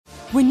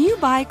When you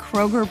buy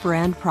Kroger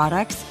brand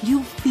products,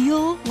 you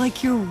feel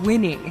like you're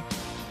winning.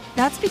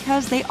 That's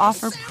because they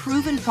offer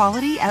proven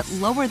quality at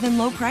lower than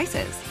low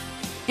prices.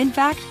 In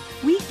fact,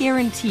 we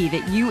guarantee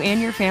that you and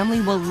your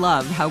family will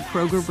love how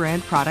Kroger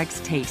brand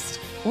products taste,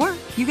 or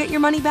you get your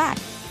money back.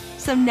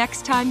 So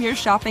next time you're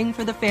shopping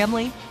for the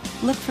family,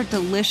 look for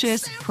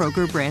delicious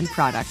Kroger brand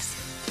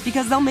products,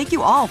 because they'll make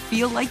you all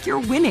feel like you're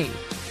winning.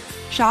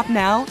 Shop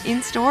now,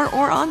 in-store,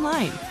 or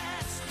online.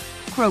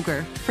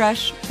 Kroger,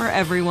 fresh for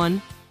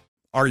everyone.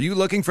 Are you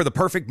looking for the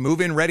perfect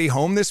move-in ready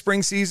home this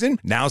spring season?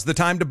 Now's the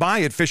time to buy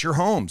at Fisher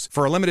Homes.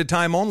 For a limited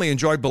time only,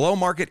 enjoy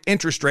below-market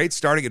interest rates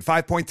starting at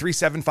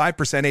 5.375%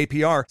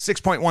 APR,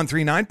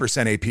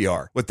 6.139%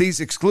 APR. With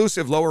these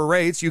exclusive lower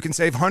rates, you can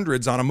save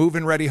hundreds on a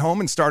move-in ready home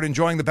and start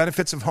enjoying the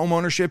benefits of home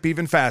ownership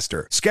even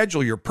faster.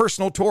 Schedule your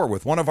personal tour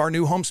with one of our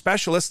new home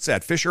specialists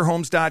at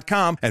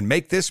FisherHomes.com and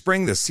make this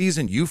spring the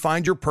season you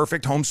find your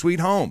perfect home sweet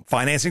home.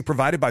 Financing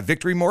provided by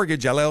Victory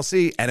Mortgage,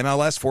 LLC,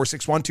 NMLS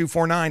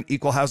 461249,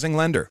 Equal Housing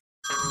Lender.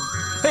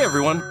 Hey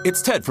everyone,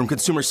 it's Ted from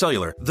Consumer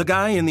Cellular, the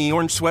guy in the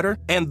orange sweater,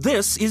 and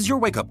this is your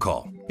wake-up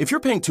call. If you're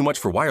paying too much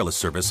for wireless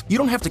service, you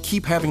don't have to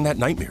keep having that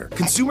nightmare.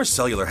 Consumer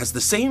Cellular has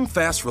the same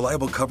fast,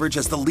 reliable coverage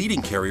as the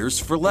leading carriers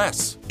for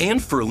less.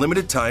 And for a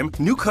limited time,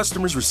 new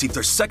customers receive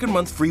their second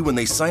month free when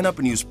they sign up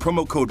and use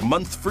promo code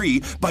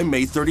MONTHFREE by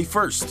May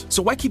 31st.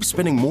 So why keep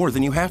spending more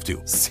than you have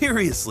to?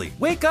 Seriously,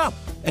 wake up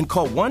and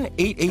call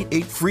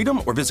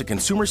 1-888-FREEDOM or visit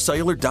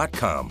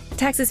consumercellular.com.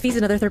 Taxes, fees,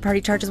 and other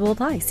third-party charges will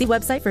apply. See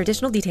website for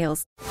additional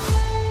details.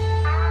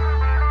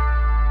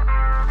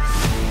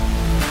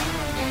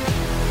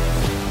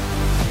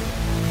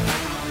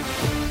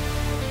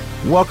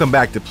 Welcome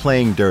back to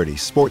Playing Dirty: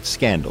 Sports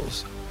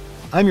Scandals.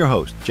 I'm your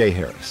host, Jay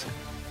Harris.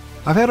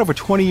 I've had over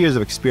 20 years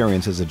of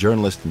experience as a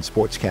journalist and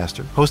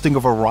sportscaster, hosting a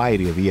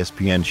variety of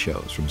ESPN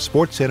shows from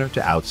SportsCenter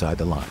to Outside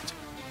the Lines.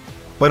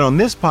 But on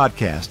this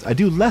podcast, I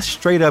do less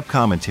straight-up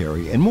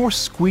commentary and more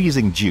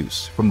squeezing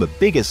juice from the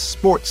biggest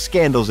sports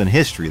scandals in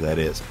history, that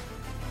is.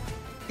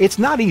 It's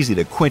not easy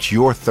to quench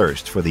your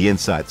thirst for the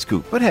inside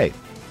scoop, but hey,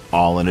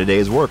 all in a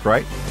day's work,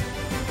 right?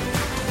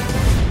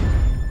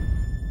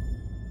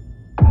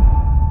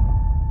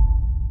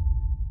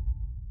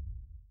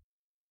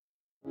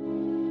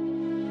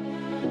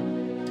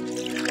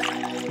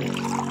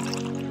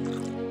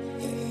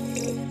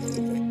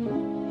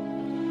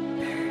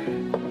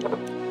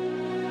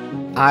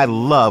 I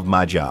love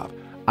my job.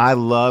 I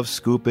love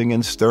scooping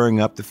and stirring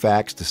up the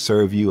facts to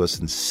serve you a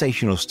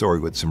sensational story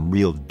with some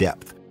real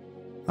depth.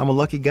 I'm a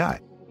lucky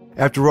guy.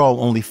 After all,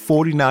 only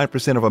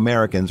 49% of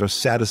Americans are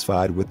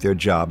satisfied with their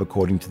job,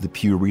 according to the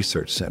Pew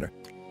Research Center.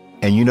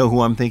 And you know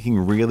who I'm thinking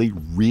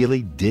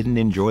really didn't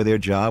enjoy their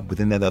job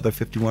within that other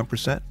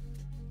 51%?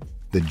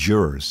 The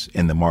jurors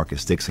in the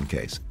Marcus Dixon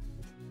case.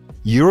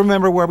 You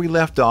remember where we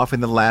left off in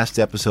the last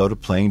episode of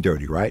Playing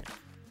Dirty, right?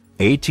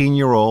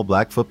 18-year-old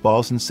black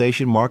football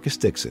sensation Marcus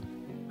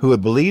Dixon, who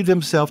had believed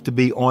himself to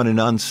be on an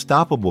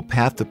unstoppable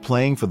path to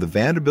playing for the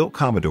Vanderbilt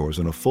Commodores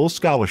on a full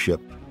scholarship,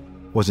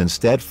 was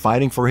instead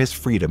fighting for his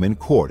freedom in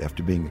court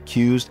after being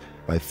accused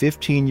by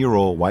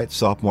 15-year-old white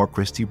sophomore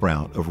Christy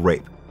Brown of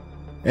rape.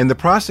 And the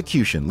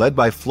prosecution, led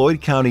by Floyd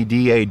County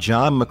DA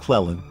John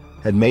McClellan,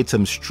 had made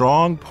some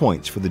strong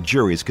points for the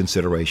jury's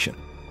consideration.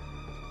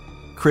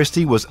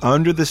 Christy was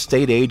under the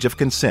state age of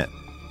consent,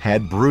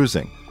 had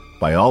bruising,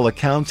 by all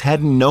accounts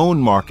hadn't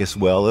known Marcus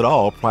well at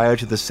all prior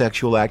to the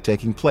sexual act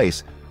taking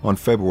place on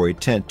February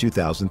 10,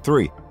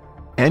 2003,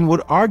 and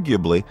would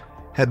arguably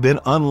have been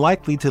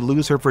unlikely to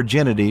lose her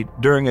virginity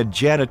during a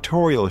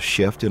janitorial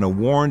shift in a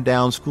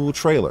worn-down school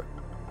trailer.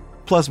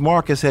 Plus,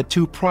 Marcus had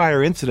 2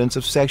 prior incidents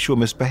of sexual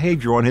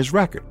misbehavior on his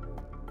record.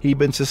 He'd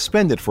been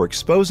suspended for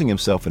exposing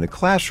himself in a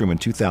classroom in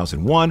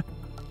 2001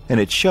 and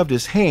had shoved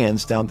his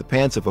hands down the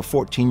pants of a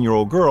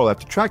 14-year-old girl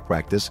after track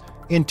practice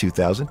in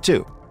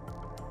 2002.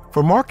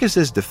 For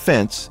Marcus's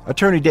defense,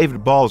 attorney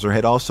David Balzer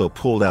had also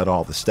pulled out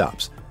all the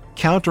stops,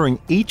 countering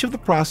each of the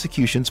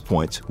prosecution's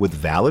points with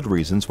valid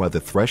reasons why the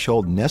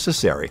threshold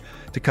necessary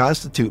to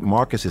constitute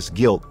Marcus's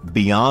guilt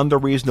beyond a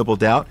reasonable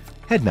doubt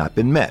had not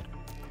been met.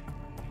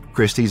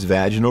 Christy's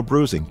vaginal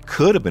bruising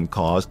could have been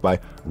caused by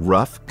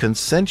rough,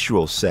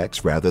 consensual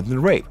sex rather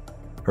than rape.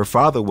 Her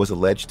father was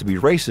alleged to be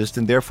racist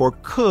and therefore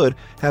could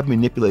have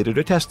manipulated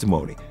her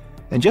testimony.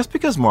 And just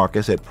because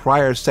Marcus had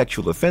prior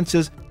sexual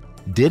offenses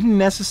didn't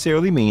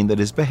necessarily mean that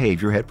his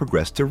behavior had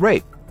progressed to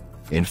rape.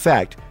 In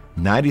fact,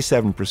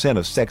 97%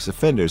 of sex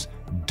offenders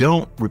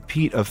don't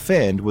repeat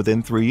offend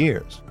within 3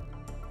 years.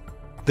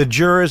 The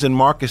jurors in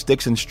Marcus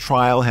Dixon's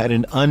trial had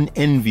an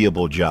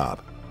unenviable job,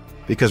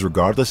 because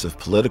regardless of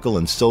political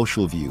and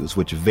social views,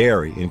 which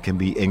vary and can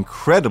be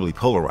incredibly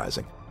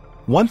polarizing,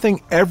 one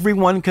thing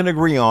everyone can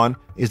agree on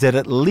is that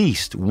at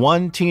least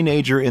one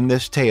teenager in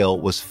this tale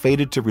was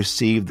fated to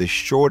receive the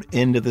short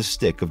end of the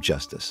stick of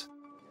justice.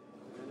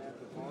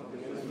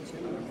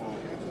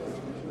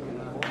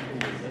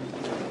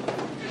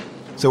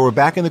 So we're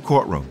back in the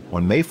courtroom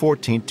on May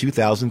 14,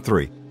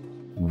 2003,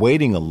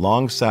 waiting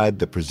alongside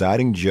the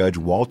presiding judge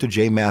Walter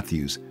J.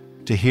 Matthews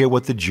to hear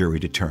what the jury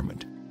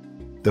determined.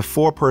 the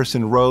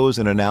foreperson rose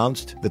and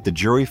announced that the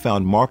jury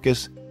found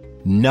Marcus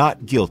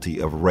not guilty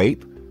of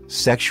rape,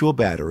 sexual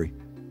battery,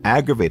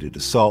 aggravated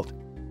assault,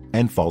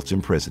 and false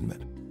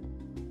imprisonment.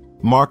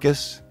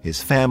 Marcus,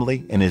 his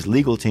family, and his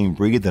legal team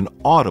breathed an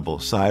audible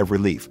sigh of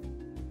relief,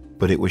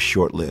 but it was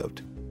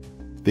short-lived,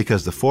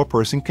 because the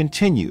foreperson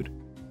continued,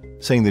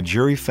 saying the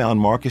jury found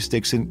Marcus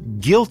Dixon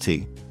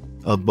guilty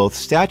of both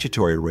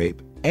statutory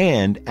rape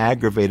and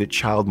aggravated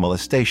child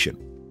molestation.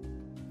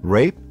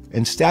 Rape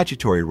and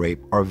statutory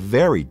rape are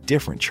very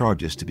different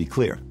charges, to be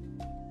clear.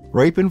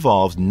 Rape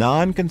involves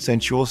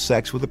non-consensual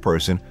sex with a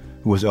person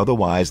who is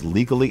otherwise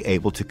legally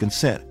able to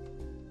consent,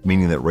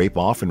 meaning that rape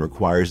often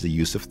requires the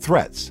use of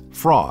threats,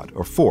 fraud,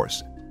 or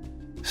force.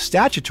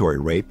 Statutory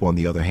rape, on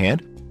the other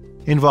hand,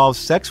 involves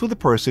sex with a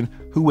person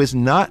who is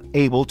not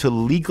able to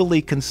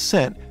legally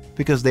consent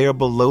because they are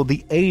below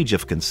the age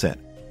of consent.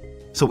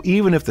 So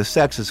even if the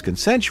sex is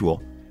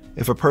consensual,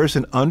 if a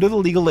person under the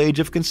legal age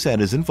of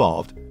consent is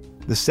involved,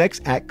 the sex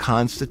act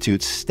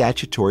constitutes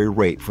statutory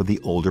rape for the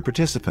older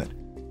participant.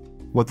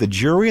 What the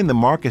jury in the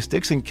Marcus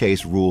Dixon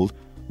case ruled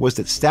was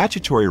that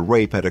statutory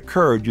rape had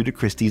occurred due to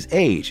Christie's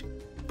age,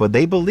 but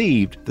they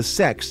believed the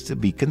sex to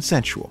be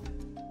consensual.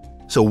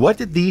 So what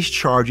did these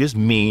charges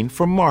mean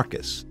for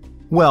Marcus?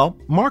 Well,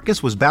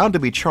 Marcus was bound to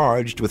be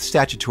charged with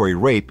statutory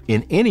rape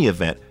in any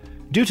event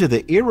due to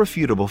the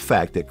irrefutable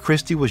fact that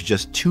Christie was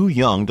just too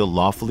young to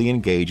lawfully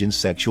engage in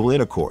sexual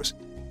intercourse.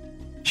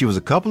 She was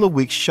a couple of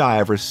weeks shy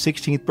of her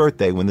 16th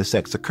birthday when the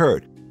sex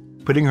occurred,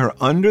 putting her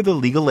under the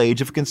legal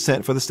age of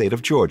consent for the state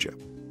of Georgia.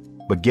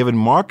 But given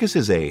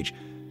Marcus's age,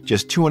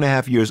 just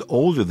 2.5 years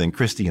older than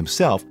Christie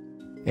himself,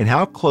 and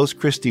how close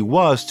Christie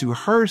was to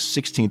her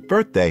 16th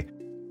birthday,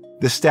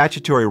 the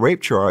statutory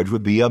rape charge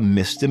would be a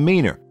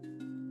misdemeanor.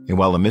 And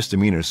while a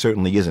misdemeanor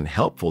certainly isn't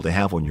helpful to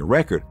have on your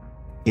record,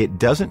 it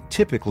doesn't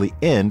typically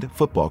end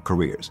football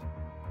careers.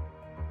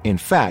 In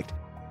fact,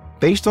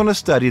 based on a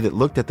study that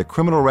looked at the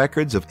criminal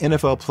records of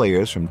NFL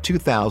players from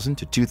 2000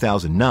 to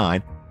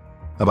 2009,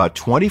 about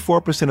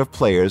 24% of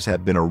players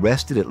have been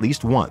arrested at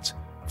least once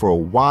for a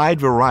wide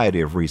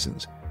variety of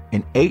reasons,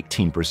 and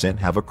 18%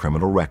 have a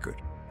criminal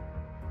record.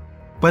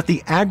 But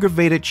the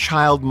aggravated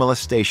child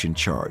molestation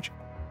charge,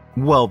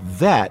 well,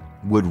 that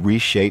would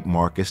reshape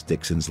Marcus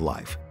Dixon's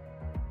life.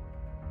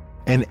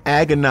 An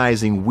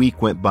agonizing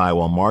week went by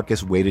while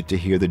Marcus waited to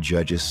hear the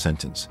judge's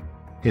sentence.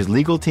 His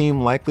legal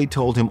team likely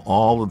told him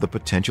all of the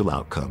potential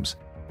outcomes.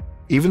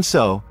 Even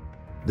so,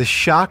 the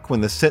shock when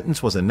the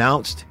sentence was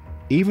announced,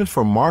 even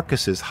for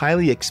Marcus's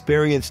highly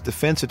experienced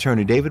defense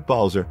attorney David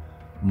Balzer,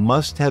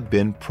 must have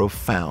been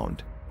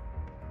profound.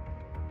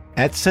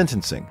 At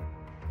sentencing,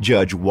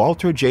 Judge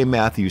Walter J.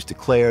 Matthews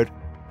declared,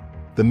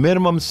 "The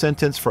minimum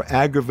sentence for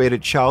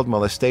aggravated child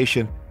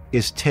molestation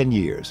is 10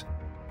 years.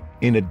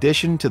 In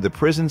addition to the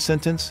prison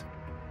sentence,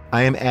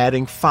 I am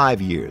adding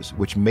 5 years,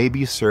 which may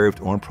be served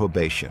on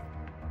probation."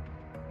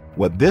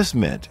 What this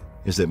meant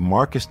is that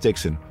Marcus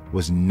Dixon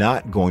was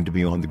not going to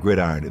be on the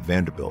gridiron at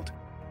Vanderbilt.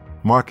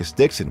 Marcus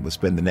Dixon would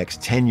spend the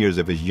next 10 years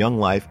of his young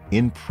life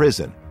in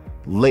prison,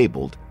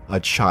 labeled a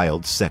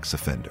child sex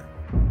offender.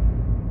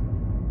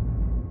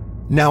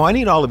 Now, I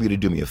need all of you to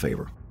do me a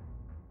favor.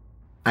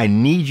 I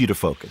need you to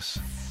focus.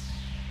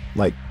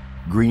 Like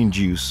green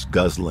juice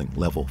guzzling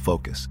level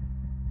focus.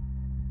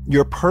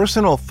 Your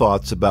personal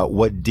thoughts about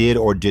what did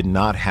or did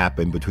not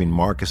happen between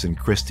Marcus and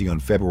Christie on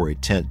February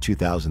 10,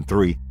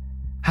 2003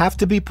 have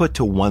to be put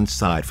to one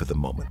side for the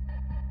moment.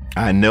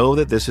 I know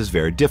that this is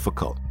very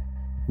difficult.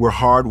 We're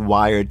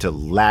hardwired to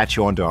latch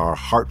onto our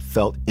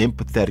heartfelt,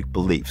 empathetic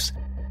beliefs.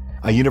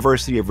 A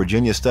University of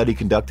Virginia study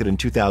conducted in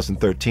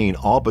 2013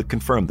 all but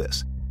confirmed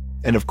this.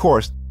 And of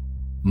course,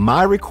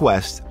 my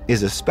request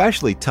is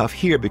especially tough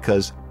here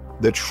because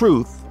the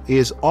truth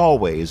is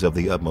always of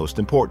the utmost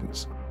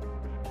importance.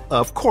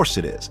 Of course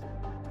it is.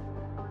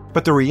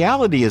 But the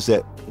reality is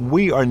that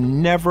we are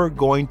never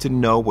going to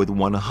know with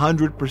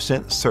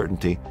 100%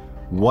 certainty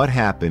what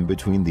happened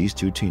between these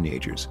two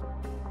teenagers.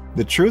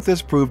 The truth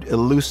has proved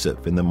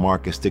elusive in the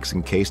Marcus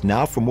Dixon case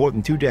now for more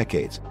than 2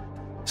 decades.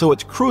 So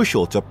it's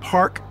crucial to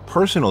park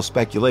personal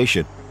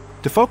speculation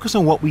to focus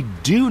on what we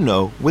do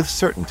know with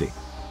certainty.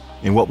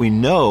 And what we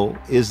know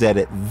is that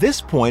at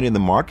this point in the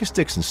Marcus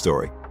Dixon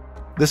story,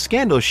 the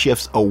scandal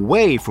shifts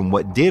away from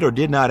what did or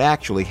did not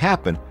actually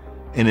happen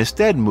and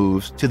instead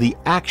moves to the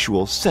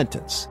actual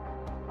sentence.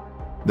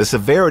 The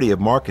severity of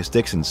Marcus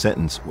Dixon's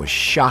sentence was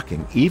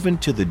shocking even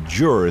to the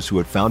jurors who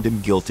had found him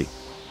guilty.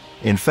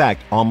 In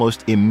fact,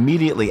 almost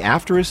immediately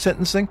after his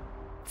sentencing,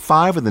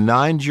 5 of the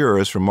 9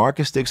 jurors from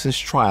Marcus Dixon's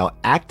trial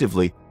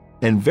actively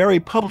and very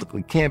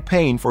publicly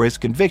campaigned for his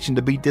conviction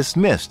to be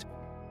dismissed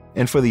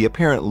and for the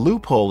apparent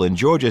loophole in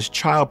Georgia's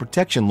child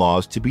protection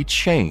laws to be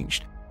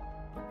changed.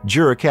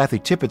 Juror Kathy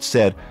Tippett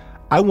said,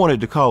 "I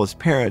wanted to call his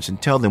parents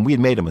and tell them we had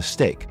made a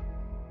mistake."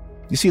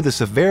 You see, the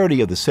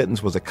severity of the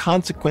sentence was a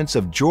consequence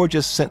of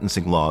Georgia's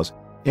sentencing laws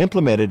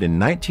implemented in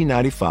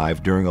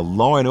 1995 during a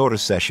law and order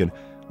session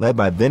led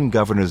by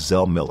then-Governor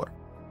Zell Miller.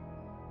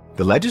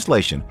 The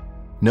legislation,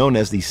 known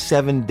as the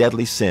 7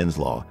 Deadly Sins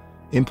Law,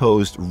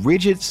 imposed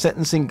rigid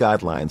sentencing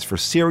guidelines for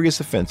serious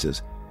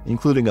offenses,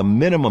 including a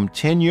minimum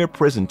 10-year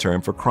prison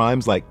term for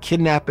crimes like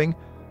kidnapping,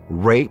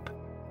 rape,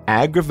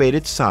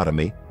 aggravated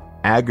sodomy,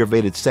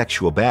 aggravated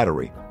sexual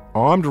battery,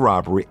 armed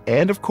robbery,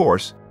 and, of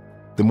course,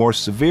 the more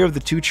severe of the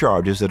two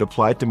charges that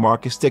applied to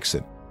Marcus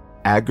Dixon,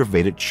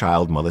 aggravated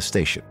child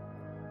molestation.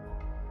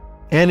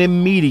 An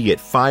immediate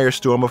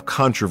firestorm of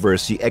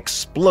controversy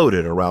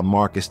exploded around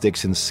Marcus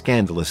Dixon's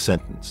scandalous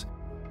sentence.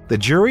 The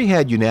jury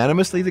had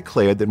unanimously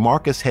declared that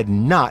Marcus had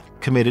not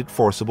committed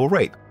forcible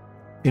rape.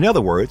 In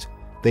other words,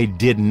 they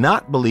did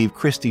not believe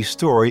Christie's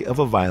story of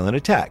a violent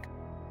attack.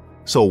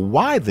 So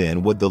why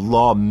then would the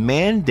law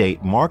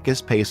mandate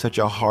Marcus pay such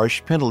a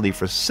harsh penalty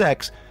for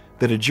sex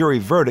that a jury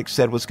verdict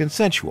said was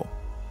consensual?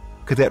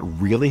 Could that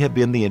really have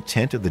been the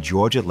intent of the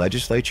Georgia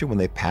legislature when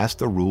they passed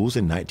the rules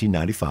in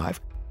 1995?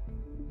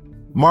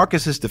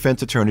 Marcus's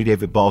defense attorney,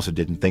 David Balzer,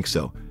 didn't think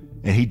so,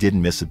 and he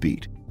didn't miss a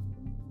beat.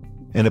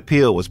 An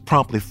appeal was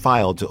promptly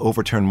filed to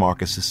overturn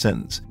Marcus's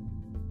sentence.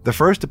 The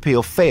first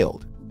appeal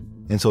failed,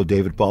 and so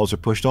David Balzer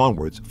pushed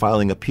onwards,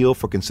 filing appeal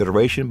for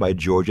consideration by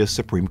Georgia's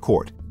Supreme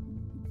Court.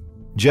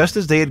 Just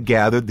as they had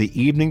gathered the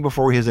evening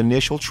before his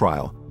initial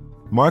trial,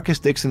 Marcus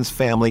Dixon's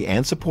family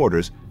and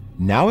supporters,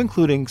 now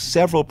including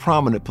several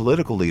prominent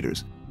political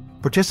leaders,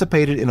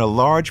 participated in a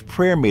large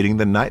prayer meeting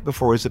the night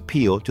before his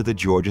appeal to the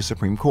Georgia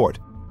Supreme Court.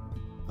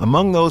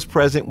 Among those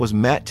present was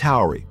Matt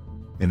Towery,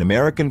 an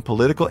American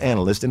political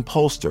analyst and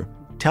pollster,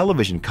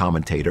 television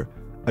commentator,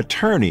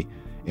 attorney,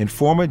 and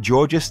former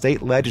Georgia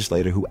state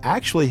legislator who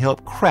actually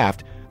helped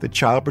craft the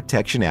Child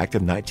Protection Act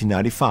of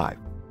 1995,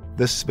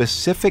 the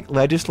specific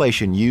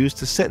legislation used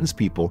to sentence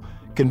people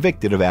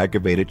convicted of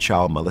aggravated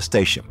child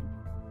molestation.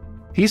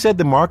 He said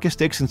the Marcus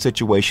Dixon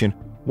situation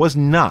was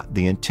not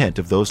the intent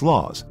of those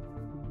laws.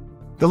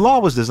 The law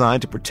was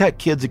designed to protect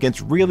kids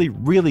against really,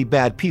 really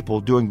bad people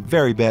doing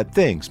very bad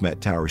things,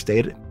 Matt Towery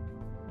stated.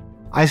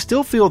 I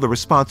still feel the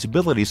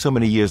responsibility so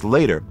many years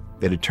later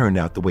that it turned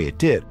out the way it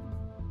did.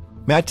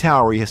 Matt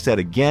Towery has said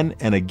again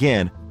and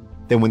again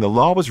that when the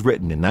law was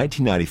written in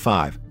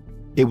 1995,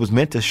 it was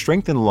meant to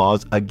strengthen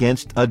laws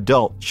against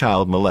adult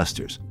child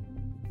molesters.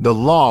 The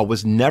law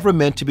was never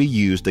meant to be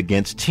used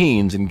against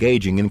teens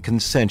engaging in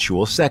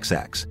consensual sex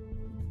acts.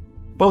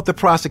 Both the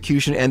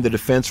prosecution and the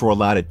defense were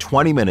allotted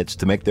 20 minutes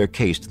to make their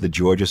case to the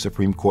Georgia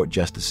Supreme Court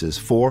justices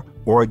for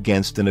or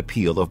against an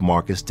appeal of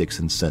Marcus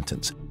Dixon's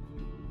sentence.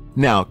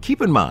 Now,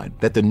 keep in mind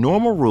that the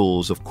normal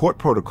rules of court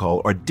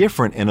protocol are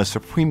different in a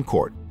Supreme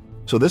Court,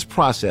 so this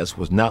process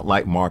was not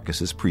like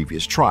Marcus's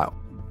previous trial.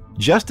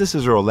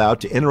 Justices are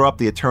allowed to interrupt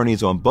the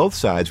attorneys on both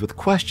sides with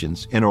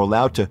questions and are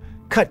allowed to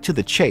cut to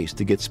the chase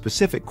to get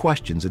specific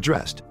questions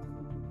addressed.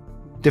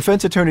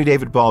 Defense attorney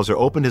David Balzer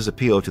opened his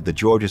appeal to the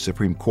Georgia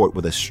Supreme Court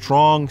with a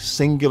strong,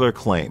 singular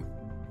claim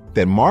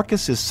that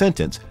Marcus's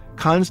sentence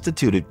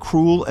constituted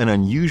cruel and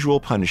unusual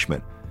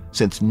punishment,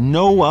 since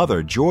no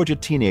other Georgia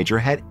teenager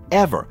had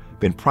ever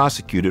been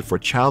prosecuted for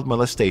child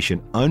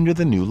molestation under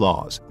the new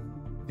laws.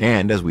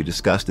 And as we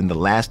discussed in the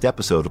last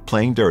episode of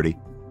Playing Dirty,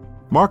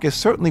 Marcus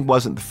certainly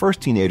wasn't the first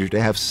teenager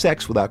to have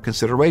sex without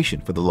consideration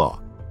for the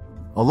law.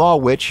 A law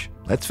which,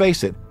 let's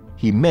face it,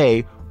 he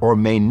may or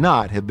may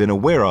not have been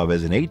aware of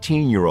as an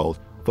 18-year-old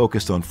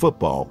focused on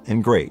football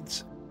and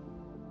grades.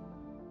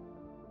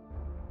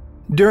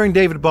 During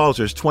David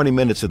Balzer's 20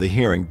 minutes of the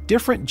hearing,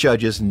 different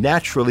judges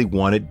naturally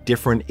wanted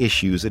different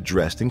issues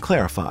addressed and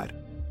clarified.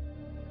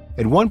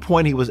 At one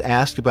point, he was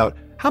asked about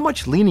how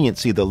much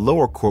leniency the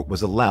lower court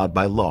was allowed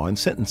by law in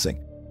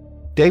sentencing.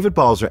 David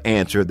Balzer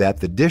answered that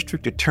the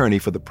district attorney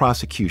for the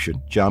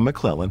prosecution, John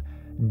McClellan,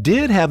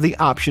 did have the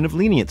option of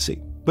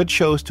leniency, but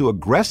chose to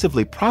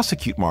aggressively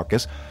prosecute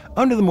Marcus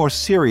under the more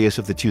serious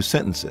of the two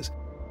sentences.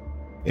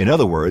 In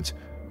other words,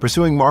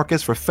 pursuing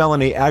Marcus for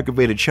felony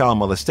aggravated child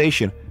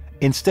molestation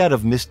instead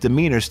of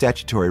misdemeanor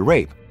statutory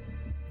rape.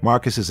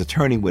 Marcus's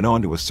attorney went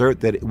on to assert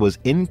that it was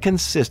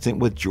inconsistent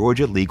with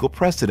Georgia legal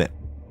precedent,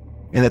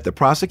 and that the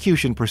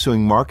prosecution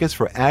pursuing Marcus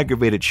for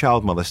aggravated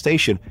child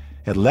molestation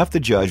had left the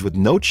judge with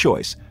no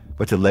choice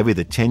but to levy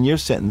the 10-year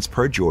sentence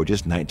per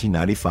Georgia's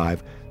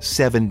 1995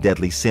 Seven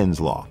Deadly Sins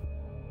law.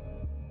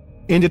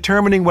 In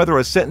determining whether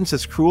a sentence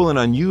is cruel and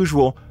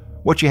unusual,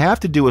 what you have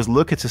to do is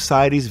look at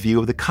society's view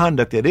of the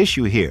conduct at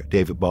issue here,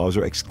 David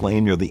Balzer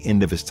exclaimed near the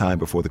end of his time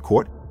before the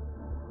court.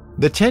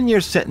 The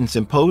 10-year sentence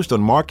imposed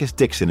on Marcus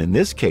Dixon in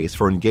this case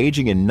for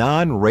engaging in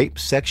non-rape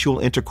sexual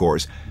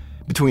intercourse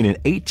between an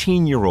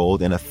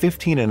 18-year-old and a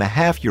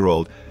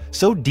 15-and-a-half-year-old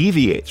so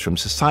deviates from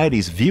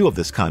society's view of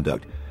this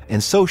conduct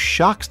and so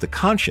shocks the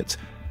conscience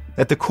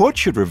that the court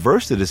should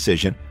reverse the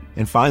decision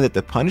and find that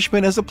the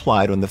punishment as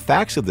applied on the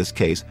facts of this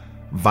case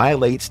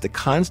violates the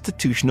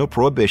constitutional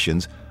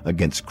prohibitions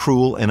against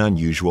cruel and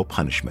unusual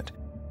punishment.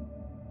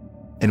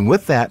 And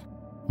with that,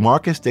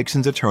 Marcus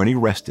Dixon's attorney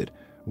rested,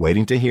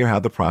 waiting to hear how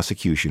the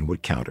prosecution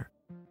would counter.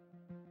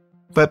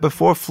 But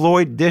before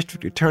Floyd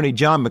District Attorney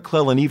John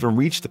McClellan even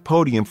reached the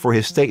podium for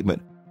his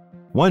statement,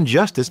 one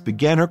justice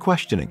began her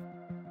questioning.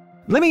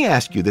 Let me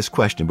ask you this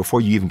question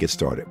before you even get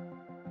started.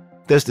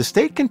 Does the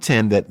state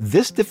contend that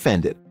this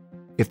defendant,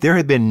 if there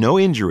had been no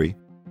injury,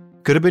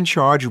 could have been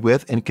charged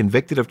with and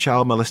convicted of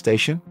child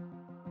molestation?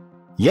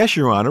 Yes,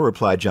 Your Honor,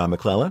 replied John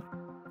McClellan.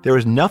 There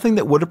is nothing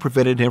that would have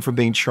prevented him from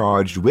being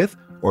charged with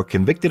or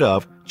convicted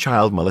of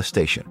child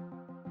molestation.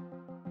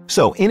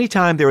 So,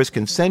 anytime there is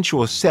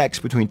consensual sex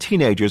between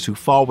teenagers who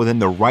fall within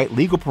the right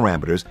legal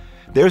parameters,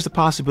 there's the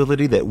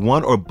possibility that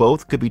one or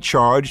both could be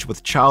charged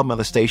with child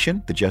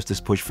molestation, the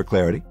justice pushed for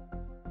clarity.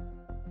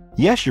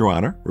 Yes, Your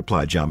Honor,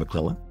 replied John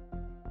McClellan.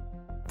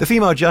 The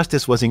female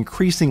justice was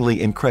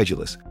increasingly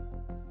incredulous.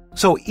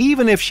 So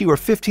even if she were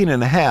 15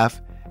 and a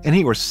half and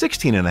he were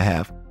 16 and a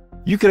half,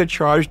 you could have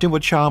charged him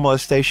with child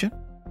molestation?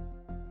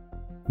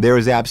 There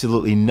is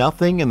absolutely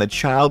nothing in the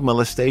child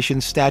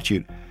molestation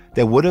statute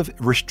that would have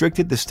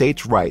restricted the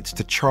state's rights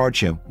to charge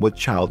him with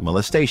child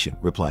molestation,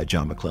 replied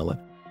John McClellan.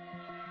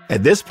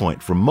 At this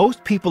point, for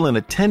most people in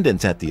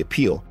attendance at the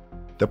appeal,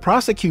 the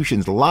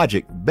prosecution's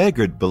logic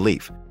beggared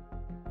belief.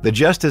 The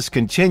justice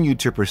continued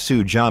to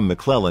pursue John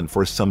McClellan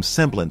for some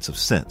semblance of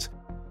sense.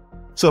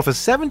 So if a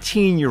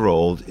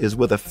 17-year-old is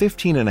with a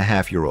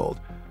 15-and-a-half-year-old,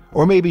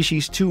 or maybe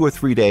she's 2 or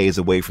 3 days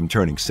away from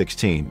turning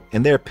 16,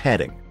 and they're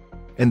petting,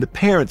 and the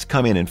parents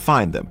come in and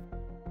find them,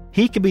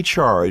 he could be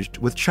charged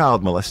with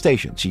child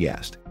molestation, she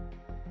asked.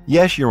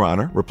 Yes, Your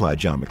Honor, replied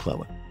John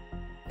McClellan.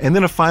 And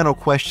then a final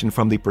question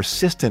from the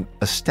persistent,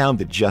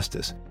 astounded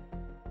justice.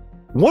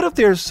 What if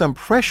there's some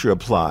pressure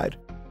applied,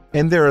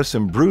 and there are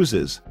some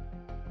bruises?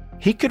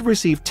 He could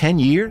receive 10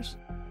 years?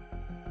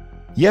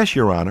 Yes,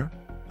 Your Honor.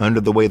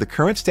 Under the way the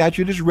current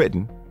statute is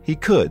written, he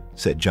could,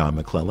 said John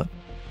McClellan.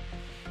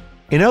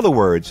 In other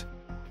words,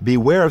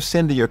 beware of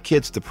sending your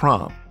kids to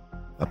prom.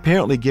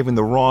 Apparently giving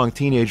the wrong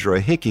teenager a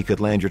hickey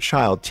could land your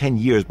child 10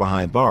 years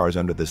behind bars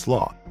under this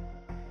law.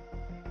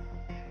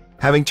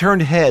 Having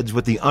turned heads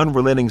with the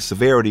unrelenting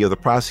severity of the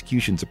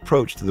prosecution's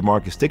approach to the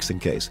Marcus Dixon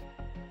case,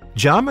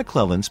 John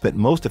McClellan spent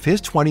most of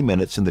his 20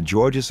 minutes in the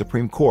Georgia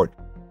Supreme Court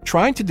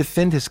trying to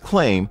defend his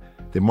claim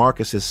that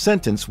Marcus's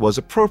sentence was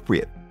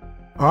appropriate,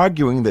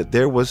 arguing that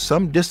there was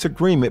some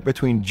disagreement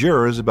between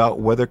jurors about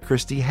whether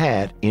Christie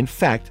had, in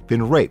fact,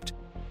 been raped.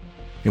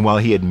 And while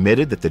he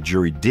admitted that the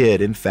jury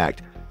did, in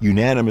fact,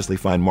 unanimously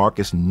find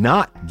Marcus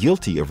not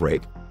guilty of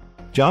rape,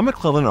 John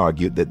McClellan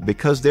argued that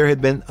because there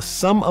had been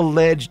some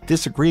alleged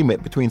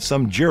disagreement between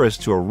some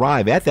jurists to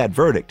arrive at that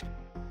verdict,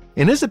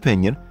 in his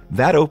opinion,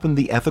 that opened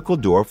the ethical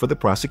door for the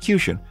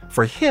prosecution,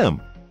 for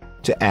him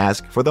to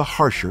ask for the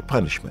harsher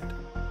punishment.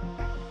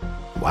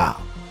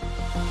 Wow.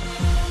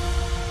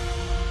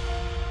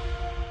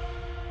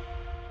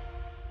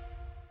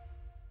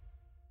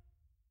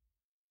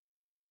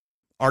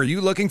 Are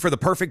you looking for the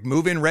perfect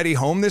move-in ready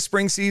home this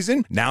spring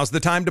season? Now's the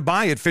time to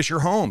buy at Fisher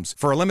Homes.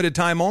 For a limited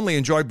time only,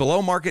 enjoy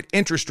below-market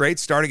interest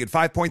rates starting at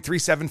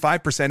 5.375%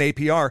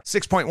 APR,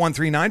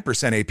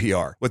 6.139%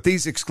 APR. With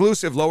these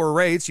exclusive lower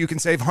rates, you can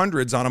save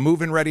hundreds on a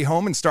move-in ready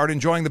home and start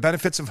enjoying the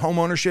benefits of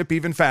homeownership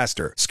even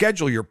faster.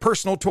 Schedule your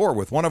personal tour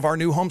with one of our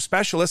new home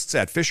specialists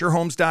at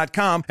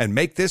FisherHomes.com and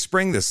make this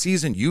spring the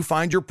season you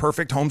find your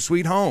perfect home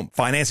sweet home.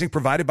 Financing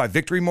provided by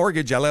Victory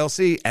Mortgage,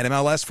 LLC,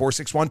 NMLS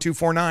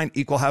 461249,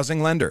 Equal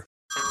Housing Lender.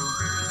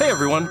 Hey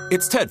everyone,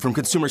 it's Ted from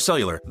Consumer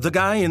Cellular, the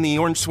guy in the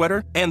orange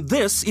sweater, and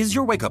this is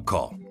your wake-up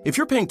call. If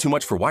you're paying too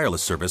much for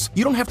wireless service,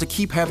 you don't have to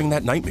keep having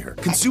that nightmare.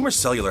 Consumer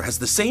Cellular has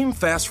the same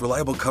fast,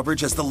 reliable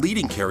coverage as the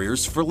leading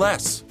carriers for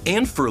less.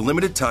 And for a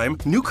limited time,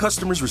 new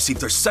customers receive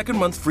their second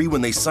month free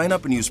when they sign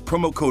up and use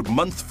promo code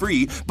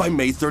MONTHFREE by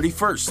May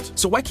 31st.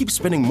 So why keep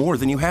spending more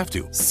than you have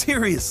to?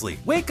 Seriously,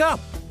 wake up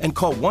and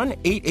call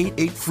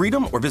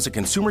 1-888-FREEDOM or visit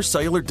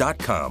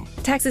consumercellular.com.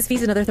 Taxes,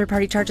 fees, and other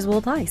third-party charges will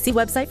apply. See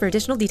website for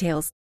additional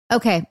details.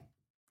 Okay.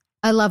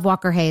 I love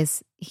Walker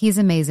Hayes. He's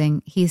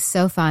amazing. He's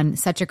so fun,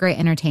 such a great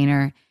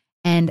entertainer.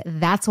 And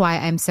that's why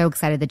I'm so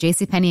excited that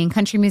JCPenney and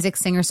country music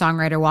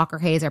singer-songwriter Walker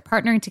Hayes are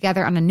partnering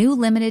together on a new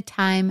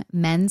limited-time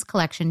men's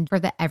collection for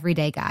the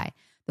everyday guy.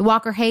 The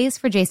Walker Hayes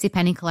for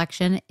JCPenney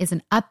collection is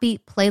an upbeat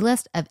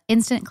playlist of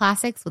instant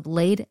classics with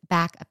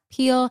laid-back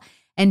appeal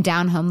and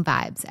down-home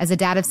vibes. As a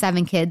dad of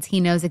 7 kids,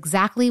 he knows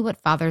exactly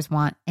what fathers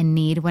want and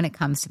need when it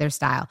comes to their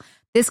style.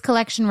 This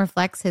collection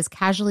reflects his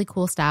casually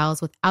cool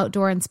styles with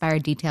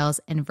outdoor-inspired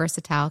details and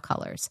versatile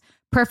colors.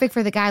 Perfect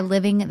for the guy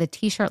living the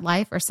t-shirt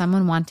life or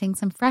someone wanting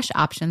some fresh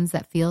options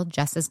that feel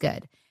just as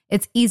good.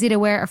 It's easy to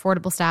wear,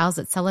 affordable styles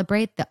that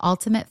celebrate the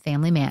ultimate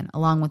family man,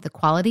 along with the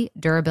quality,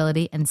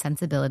 durability, and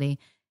sensibility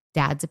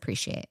dads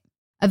appreciate.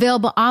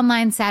 Available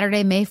online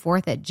Saturday, May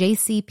 4th at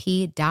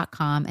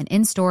jcp.com and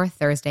in-store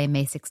Thursday,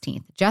 May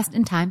 16th, just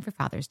in time for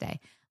Father's Day.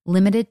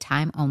 Limited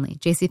time only.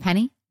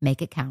 JCPenney,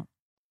 make it count.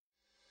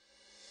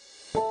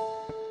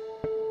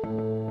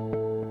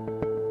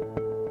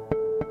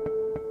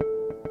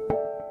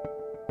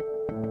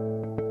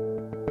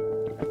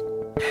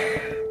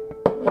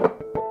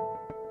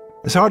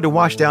 It's hard to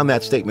wash down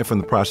that statement from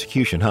the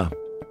prosecution, huh?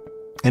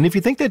 And if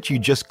you think that you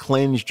just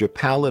cleansed your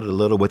palate a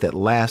little with that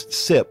last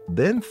sip,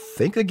 then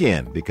think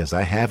again, because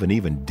I haven't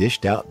even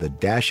dished out the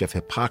dash of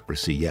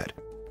hypocrisy yet.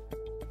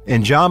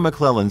 In John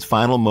McClellan's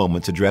final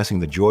moments addressing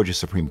the Georgia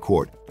Supreme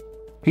Court,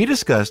 he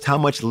discussed how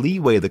much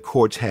leeway the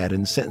courts had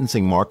in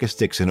sentencing Marcus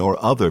Dixon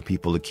or other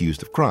people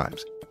accused of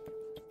crimes.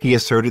 He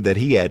asserted that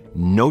he had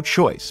no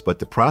choice but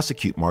to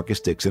prosecute Marcus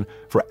Dixon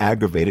for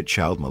aggravated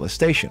child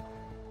molestation.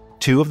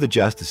 Two of the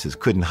justices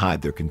couldn't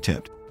hide their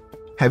contempt.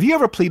 "Have you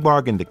ever plea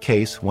bargained a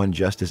case?" one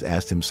justice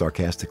asked him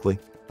sarcastically.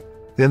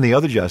 Then the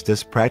other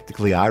justice,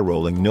 practically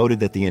eye-rolling, noted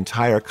that the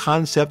entire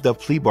concept of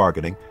plea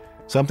bargaining,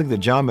 something that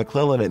John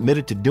McClellan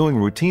admitted to doing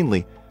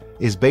routinely,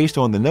 is based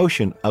on the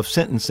notion of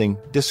sentencing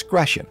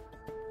discretion.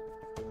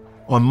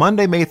 On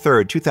Monday, May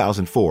 3,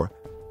 2004,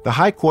 the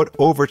High Court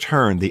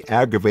overturned the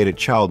aggravated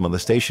child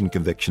molestation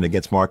conviction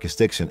against Marcus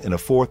Dixon in a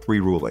 4-3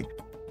 ruling.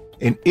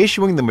 In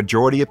issuing the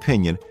majority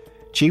opinion,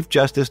 Chief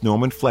Justice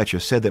Norman Fletcher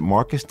said that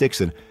Marcus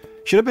Dixon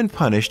should have been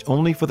punished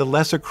only for the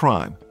lesser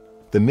crime,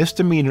 the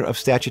misdemeanor of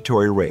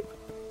statutory rape.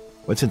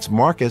 But since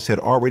Marcus had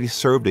already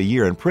served a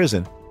year in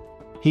prison,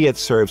 he had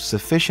served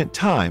sufficient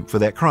time for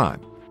that crime.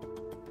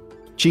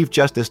 Chief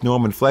Justice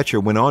Norman Fletcher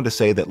went on to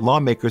say that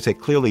lawmakers had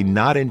clearly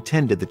not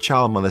intended the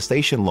child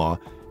molestation law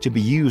to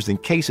be used in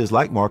cases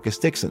like Marcus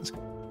Dixon's,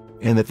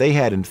 and that they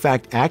had in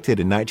fact acted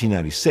in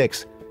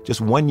 1996, just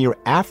 1 year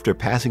after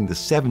passing the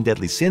 7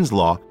 Deadly Sins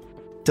law,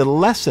 to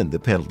lessen the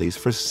penalties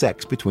for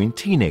sex between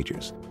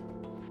teenagers.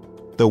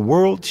 The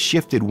world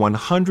shifted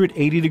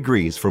 180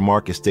 degrees for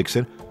Marcus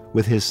Dixon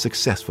with his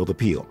successful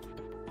appeal.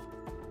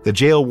 The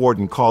jail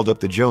warden called up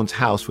the Jones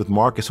house with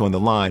Marcus on the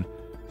line,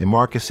 and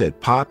Marcus said,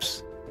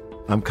 "Pops,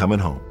 I'm coming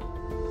home."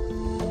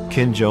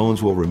 Ken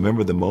Jones will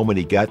remember the moment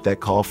he got that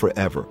call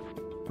forever,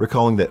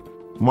 recalling that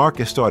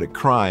Marcus started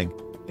crying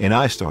and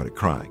I started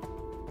crying.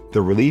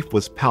 The relief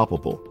was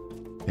palpable,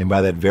 and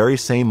by that very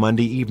same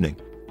Monday evening,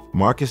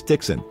 Marcus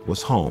Dixon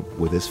was home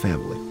with his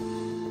family.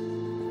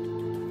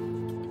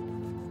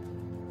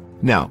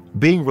 Now,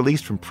 being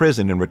released from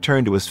prison and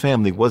returned to his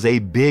family was a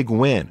big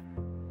win.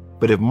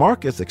 But if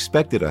Marcus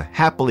expected a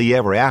happily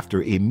ever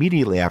after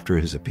immediately after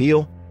his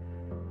appeal,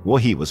 well,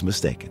 he was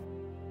mistaken.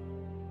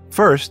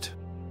 First,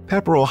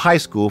 Pepperell High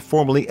School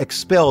formally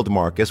expelled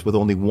Marcus with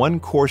only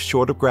one course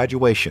short of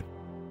graduation.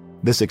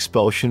 This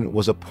expulsion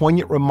was a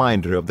poignant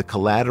reminder of the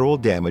collateral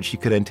damage he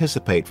could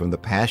anticipate from the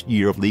past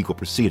year of legal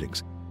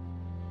proceedings.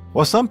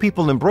 While some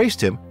people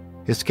embraced him,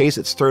 his case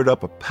had stirred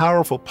up a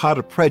powerful pot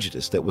of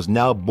prejudice that was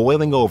now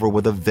boiling over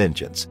with a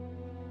vengeance.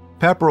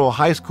 Pepperell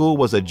High School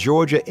was a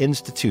Georgia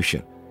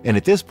institution, and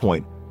at this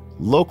point,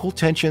 local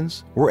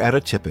tensions were at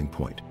a tipping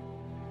point.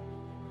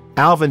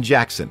 Alvin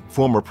Jackson,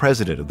 former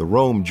president of the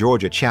Rome,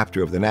 Georgia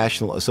chapter of the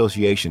National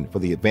Association for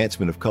the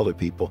Advancement of Colored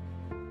People,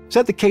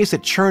 said the case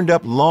had churned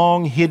up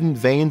long-hidden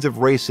veins of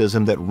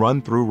racism that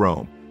run through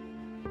Rome.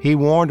 He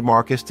warned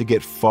Marcus to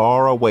get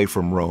far away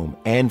from Rome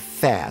and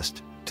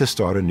fast to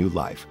start a new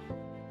life.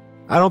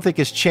 "I don't think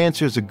his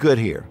chances are good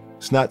here.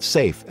 It's not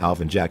safe,"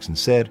 Alvin Jackson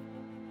said.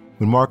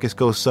 "When Marcus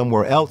goes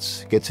somewhere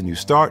else, gets a new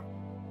start,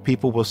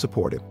 people will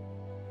support him."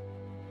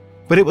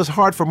 But it was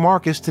hard for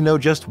Marcus to know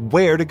just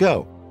where to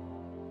go.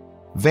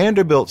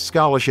 Vanderbilt's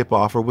scholarship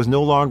offer was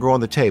no longer on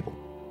the table,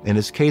 and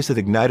his case had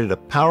ignited a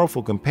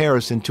powerful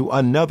comparison to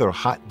another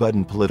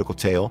hot-button political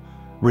tale,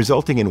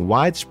 resulting in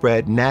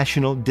widespread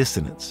national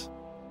dissonance.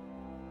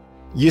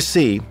 You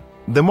see,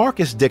 the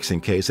Marcus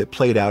Dixon case had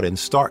played out in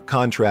stark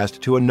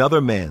contrast to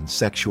another man's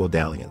sexual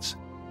dalliance.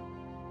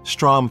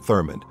 Strom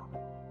Thurmond.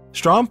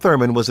 Strom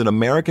Thurmond was an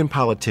American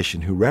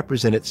politician who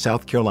represented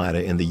South Carolina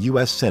in the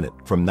U.S. Senate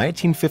from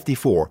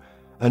 1954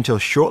 until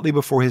shortly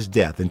before his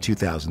death in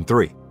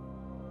 2003.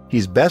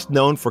 He's best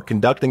known for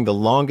conducting the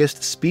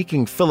longest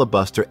speaking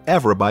filibuster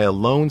ever by a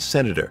lone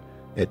senator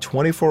at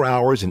 24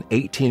 hours and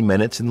 18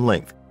 minutes in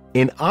length,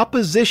 in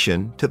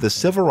opposition to the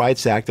Civil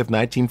Rights Act of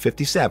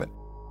 1957.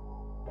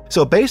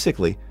 So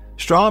basically,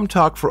 Strom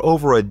talked for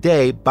over a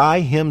day by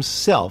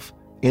himself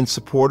in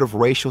support of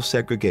racial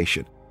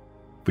segregation.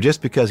 But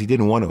just because he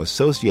didn't want to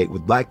associate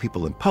with black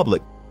people in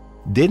public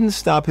didn't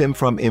stop him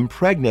from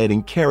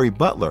impregnating Carrie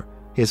Butler,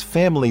 his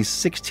family's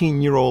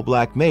 16-year-old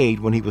black maid,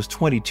 when he was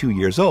 22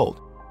 years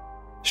old.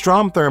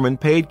 Strom Thurmond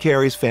paid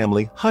Carrie's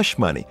family hush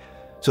money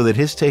so that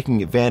his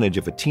taking advantage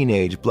of a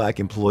teenage black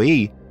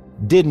employee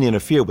didn't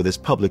interfere with his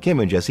public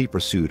image as he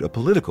pursued a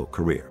political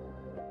career.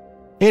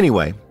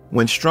 Anyway,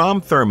 when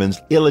Strom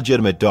Thurmond's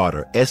illegitimate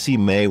daughter, Essie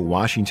Mae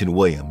Washington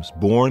Williams,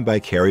 born by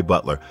Carrie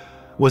Butler,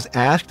 was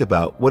asked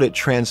about what had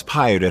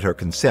transpired at her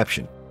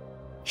conception,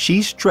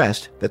 she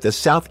stressed that the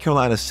South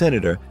Carolina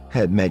senator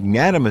had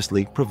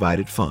magnanimously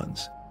provided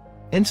funds.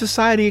 And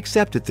society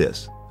accepted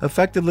this,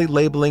 effectively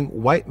labeling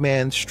white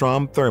man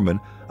Strom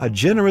Thurmond a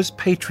generous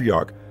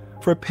patriarch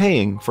for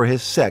paying for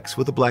his sex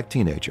with a black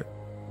teenager.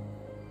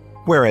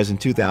 Whereas in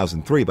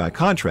 2003, by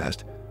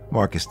contrast,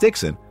 Marcus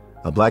Dixon,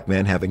 a black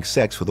man having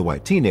sex with a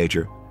white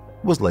teenager,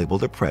 was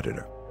labeled a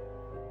predator.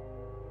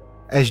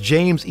 As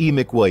James E.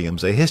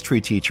 McWilliams, a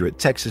history teacher at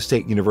Texas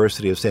State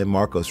University of San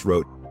Marcos,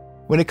 wrote,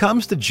 "When it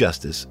comes to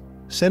justice,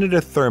 Senator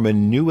Thurmond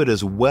knew it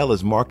as well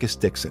as Marcus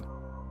Dixon.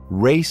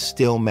 Race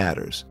still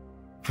matters.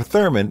 For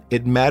Thurmond,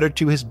 it mattered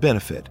to his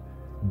benefit.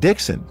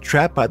 Dixon,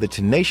 trapped by the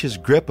tenacious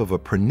grip of a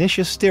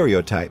pernicious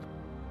stereotype,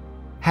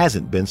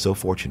 hasn't been so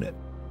fortunate."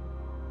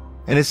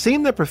 And it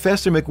seemed that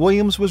Professor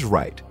McWilliams was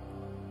right.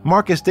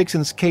 Marcus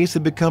Dixon's case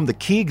had become the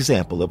key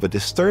example of a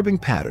disturbing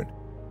pattern.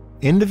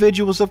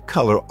 Individuals of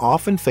color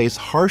often face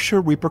harsher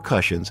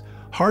repercussions,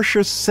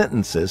 harsher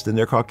sentences than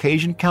their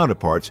Caucasian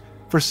counterparts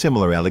for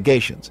similar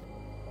allegations.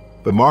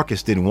 But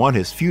Marcus didn't want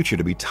his future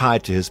to be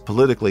tied to his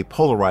politically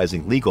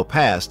polarizing legal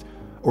past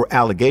or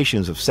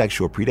allegations of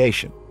sexual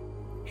predation.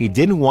 He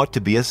didn't want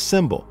to be a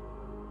symbol.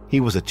 He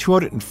was a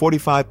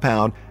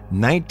 245-pound,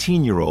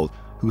 19-year-old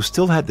who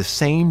still had the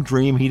same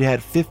dream he'd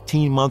had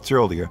 15 months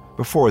earlier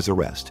before his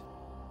arrest.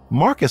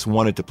 Marcus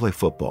wanted to play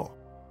football,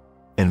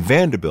 and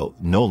Vanderbilt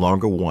no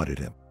longer wanted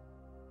him.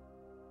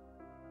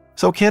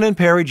 So Ken and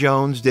Perry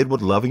Jones did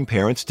what loving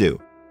parents do,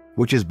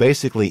 which is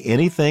basically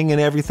anything and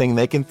everything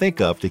they can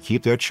think of to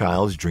keep their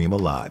child's dream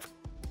alive.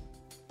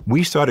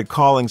 We started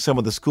calling some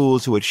of the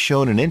schools who had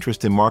shown an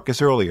interest in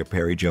Marcus earlier,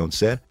 Perry Jones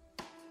said.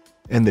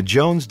 And the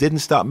Jones didn't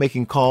stop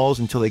making calls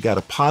until they got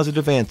a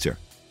positive answer.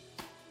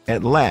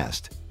 At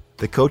last,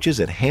 the coaches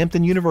at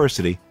Hampton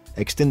University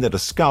extended a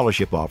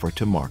scholarship offer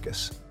to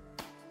Marcus.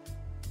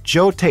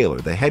 Joe Taylor,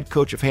 the head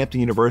coach of Hampton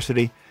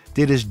University,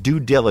 did his due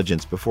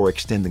diligence before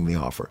extending the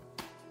offer.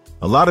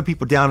 A lot of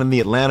people down in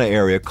the Atlanta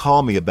area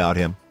called me about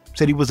him,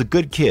 said he was a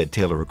good kid,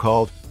 Taylor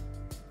recalled.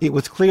 It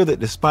was clear that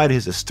despite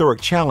his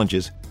historic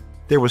challenges,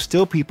 there were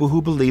still people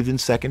who believed in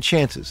second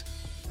chances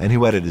and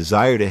who had a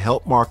desire to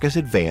help Marcus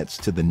advance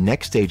to the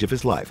next stage of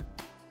his life.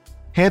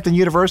 Hampton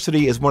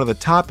University is one of the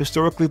top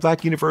historically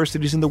black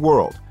universities in the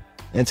world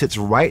and sits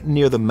right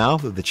near the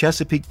mouth of the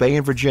Chesapeake Bay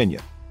in Virginia.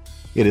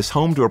 It is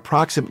home to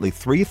approximately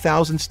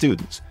 3,000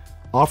 students,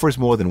 offers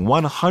more than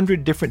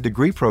 100 different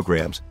degree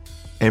programs,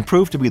 and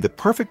proved to be the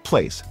perfect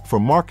place for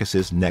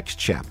Marcus's next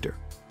chapter.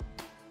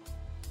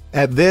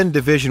 At then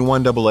Division I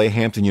AA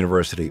Hampton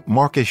University,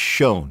 Marcus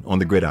shone on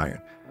the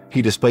gridiron.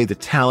 He displayed the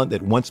talent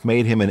that once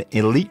made him an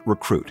elite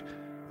recruit.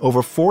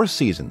 Over 4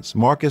 seasons,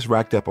 Marcus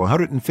racked up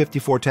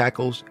 154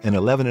 tackles and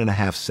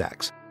 11.5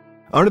 sacks.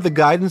 Under the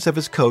guidance of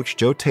his coach,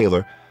 Joe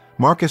Taylor,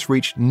 Marcus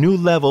reached new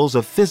levels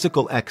of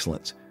physical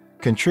excellence,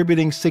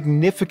 contributing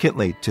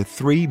significantly to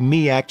 3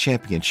 MEAC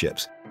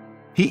championships.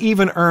 He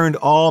even earned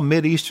all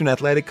Mid-Eastern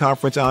Athletic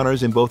Conference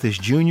honors in both his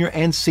junior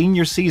and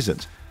senior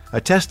seasons,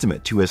 a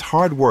testament to his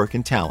hard work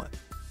and talent.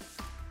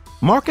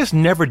 Marcus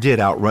never did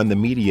outrun the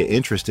media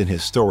interest in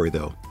his story,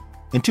 though.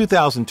 In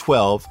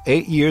 2012,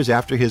 8 years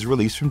after his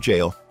release from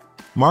jail,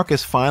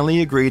 Marcus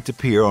finally agreed to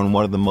appear on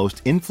one of the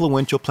most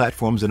influential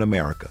platforms in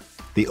America,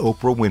 The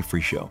Oprah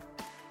Winfrey Show.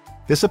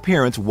 This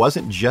appearance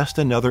wasn't just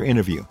another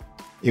interview.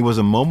 It was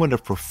a moment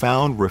of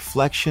profound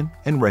reflection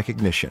and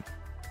recognition.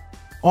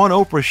 On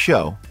Oprah's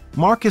show,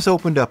 Marcus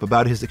opened up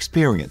about his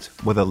experience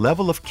with a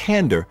level of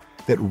candor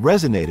that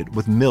resonated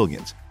with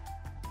millions.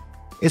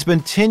 "It's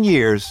been 10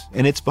 years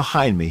and it's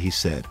behind me," he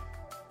said.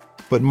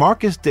 "But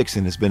Marcus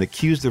Dixon has been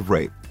accused of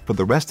rape for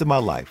the rest of my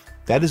life.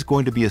 That is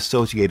going to be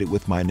associated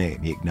with my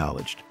name," he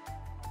acknowledged.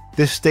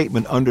 This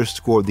statement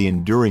underscored the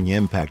enduring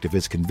impact of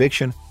his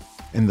conviction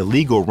and the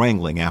legal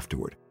wrangling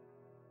afterward.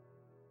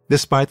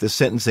 Despite the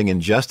sentencing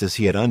injustice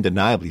he had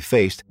undeniably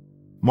faced,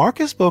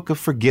 Marcus spoke of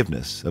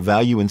forgiveness, a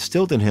value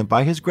instilled in him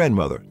by his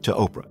grandmother, to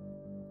Oprah.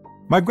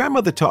 "My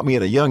grandmother taught me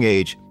at a young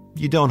age,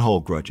 you don't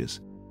hold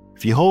grudges.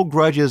 If you hold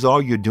grudges,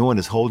 all you're doing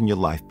is holding your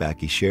life back,"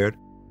 he shared.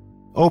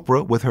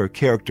 Oprah, with her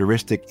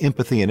characteristic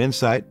empathy and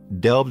insight,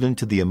 delved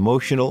into the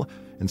emotional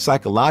and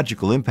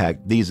psychological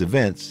impact these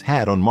events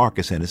had on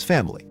Marcus and his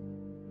family.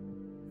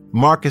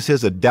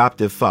 Marcus's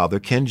adoptive father,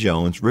 Ken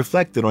Jones,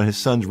 reflected on his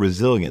son's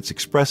resilience,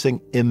 expressing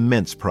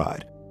immense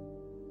pride.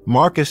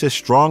 "Marcus is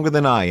stronger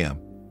than I am.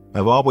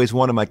 I've always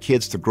wanted my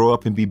kids to grow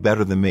up and be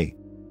better than me,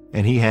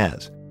 and he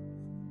has."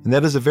 And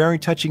that is a very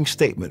touching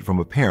statement from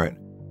a parent,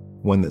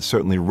 one that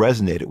certainly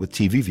resonated with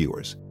TV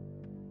viewers.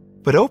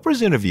 But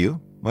Oprah's interview,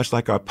 much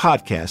like our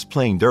podcast,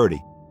 Playing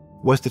Dirty,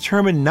 was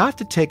determined not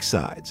to take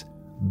sides.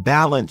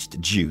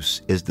 Balanced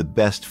juice is the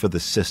best for the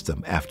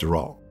system, after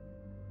all.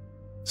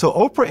 So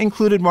Oprah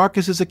included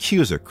Marcus's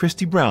accuser,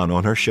 Christy Brown,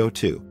 on her show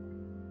too.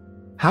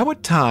 How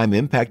had time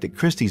impacted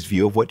Christy's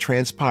view of what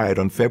transpired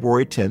on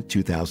February 10,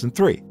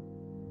 2003?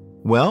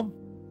 Well,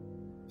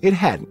 it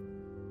hadn't.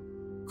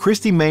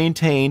 Christy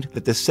maintained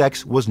that the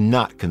sex was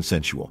not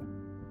consensual.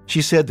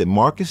 She said that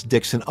Marcus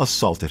Dixon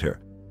assaulted her.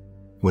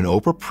 When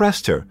Oprah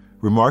pressed her,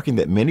 remarking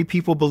that many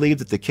people believed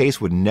that the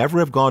case would never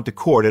have gone to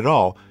court at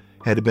all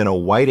had it been a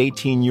white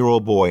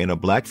 18-year-old boy and a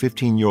black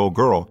 15-year-old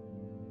girl,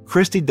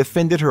 Christy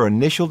defended her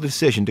initial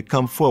decision to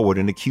come forward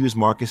and accuse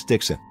Marcus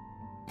Dixon.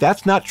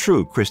 "That's not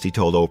true," Christy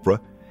told Oprah.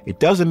 "It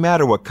doesn't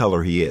matter what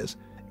color he is.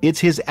 It's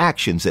his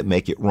actions that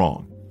make it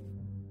wrong."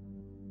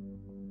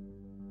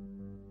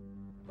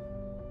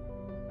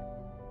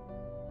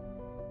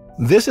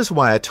 This is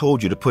why I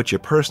told you to put your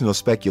personal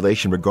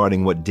speculation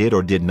regarding what did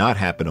or did not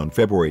happen on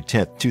February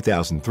 10,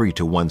 2003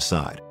 to one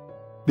side.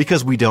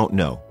 Because we don't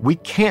know. We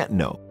can't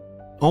know.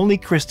 Only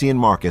Christy and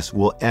Marcus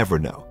will ever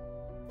know.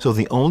 So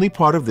the only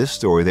part of this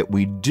story that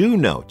we do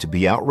know to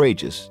be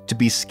outrageous, to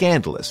be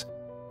scandalous,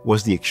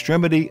 was the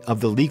extremity of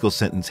the legal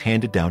sentence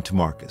handed down to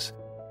Marcus.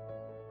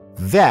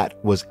 That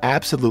was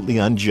absolutely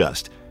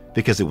unjust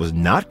because it was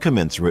not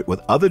commensurate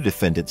with other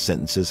defendants'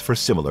 sentences for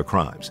similar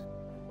crimes.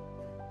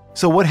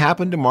 So what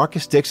happened to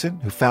Marcus Dixon,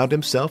 who found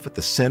himself at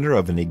the center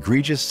of an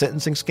egregious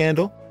sentencing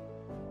scandal?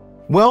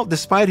 Well,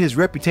 despite his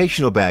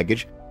reputational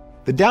baggage,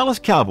 the Dallas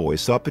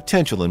Cowboys saw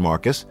potential in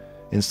Marcus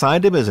and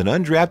signed him as an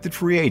undrafted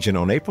free agent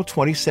on April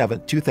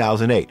 27,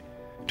 2008,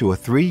 to a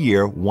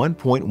 3-year,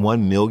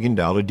 $1.1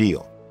 million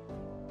deal.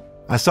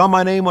 I saw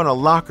my name on a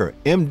locker,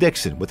 M.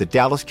 Dixon, with the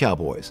Dallas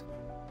Cowboys.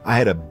 I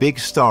had a big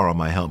star on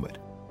my helmet.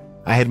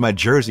 I had my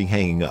jersey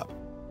hanging up.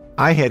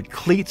 I had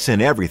cleats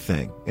and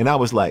everything, and I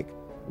was like,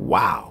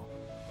 wow,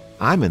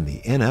 I'm in the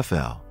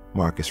NFL,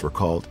 Marcus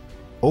recalled,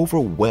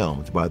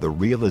 overwhelmed by the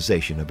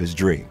realization of his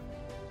dream.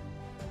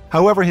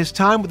 However, his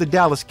time with the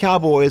Dallas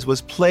Cowboys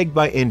was plagued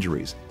by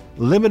injuries,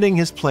 limiting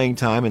his playing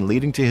time and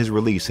leading to his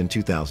release in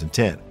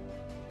 2010.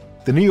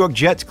 The New York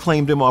Jets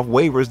claimed him off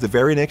waivers the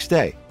very next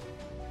day.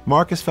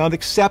 Marcus found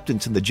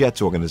acceptance in the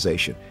Jets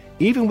organization,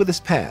 even with his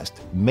past,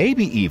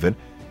 maybe even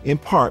in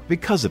part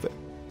because of it.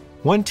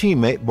 One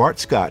teammate, Bart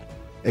Scott,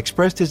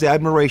 expressed his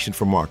admiration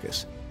for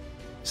Marcus,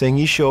 saying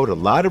he showed a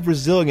lot of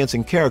resilience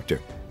and character,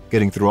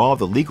 getting through all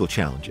the legal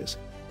challenges.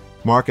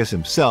 Marcus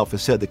himself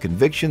has said the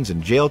convictions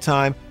and jail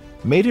time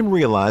made him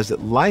realize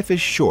that life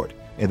is short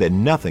and that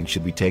nothing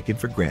should be taken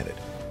for granted.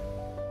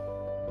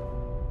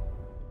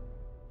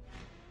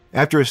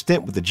 After a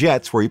stint with the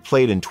Jets, where he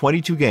played in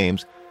 22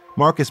 games,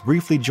 Marcus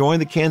briefly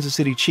joined the Kansas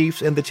City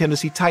Chiefs and the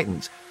Tennessee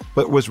Titans,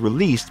 but was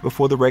released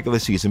before the regular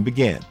season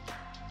began.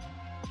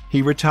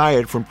 He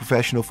retired from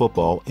professional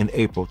football in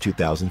April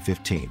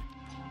 2015.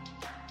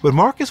 But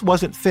Marcus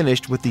wasn't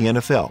finished with the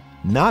NFL,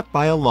 not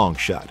by a long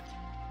shot.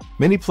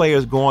 Many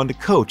players go on to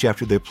coach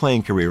after their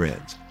playing career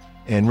ends.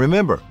 And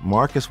remember,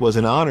 Marcus was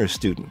an honors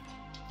student.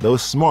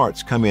 Those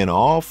smarts come in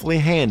awfully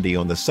handy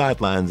on the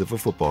sidelines of a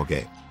football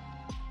game.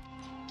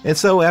 And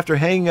so, after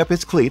hanging up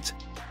his cleats,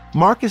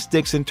 Marcus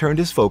Dixon turned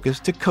his focus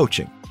to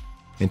coaching.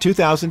 In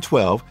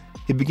 2012,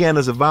 he began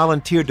as a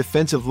volunteer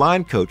defensive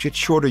line coach at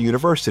Shorter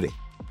University.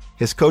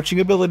 His coaching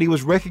ability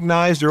was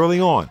recognized early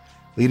on,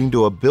 leading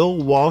to a Bill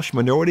Walsh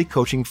Minority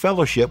Coaching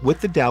Fellowship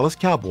with the Dallas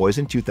Cowboys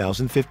in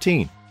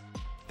 2015.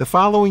 The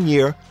following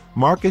year,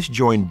 Marcus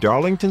joined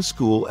Darlington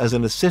School as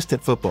an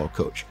assistant football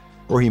coach,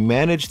 where he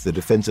managed the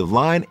defensive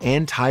line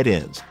and tight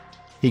ends.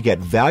 He got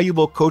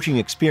valuable coaching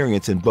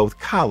experience in both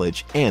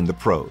college and the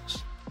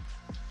pros.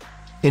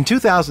 In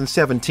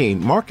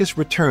 2017, Marcus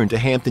returned to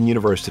Hampton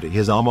University,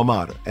 his alma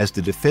mater, as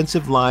the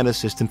defensive line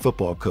assistant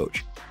football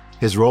coach.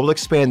 His role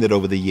expanded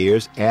over the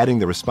years, adding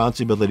the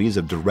responsibilities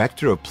of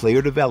Director of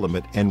Player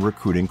Development and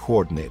Recruiting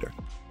Coordinator.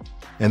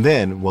 And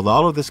then, with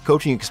all of this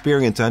coaching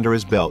experience under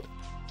his belt,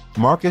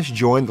 Marcus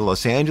joined the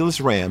Los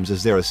Angeles Rams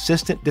as their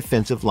assistant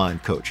defensive line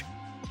coach.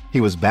 He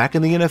was back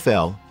in the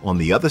NFL on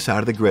the other side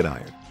of the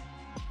gridiron.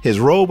 His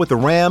role with the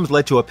Rams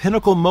led to a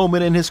pinnacle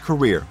moment in his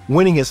career,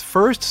 winning his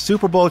first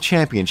Super Bowl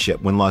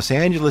championship when Los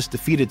Angeles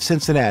defeated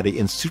Cincinnati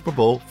in Super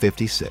Bowl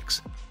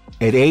 56.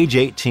 At age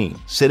 18,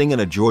 sitting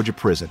in a Georgia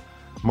prison,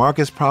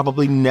 Marcus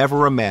probably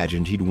never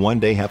imagined he'd one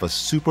day have a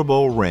Super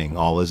Bowl ring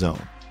all his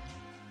own.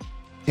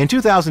 In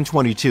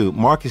 2022,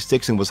 Marcus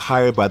Dixon was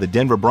hired by the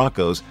Denver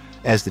Broncos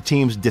as the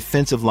team's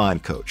defensive line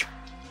coach.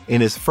 In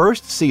his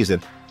first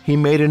season, he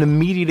made an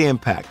immediate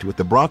impact, with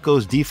the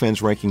Broncos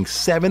defense ranking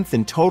 7th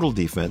in total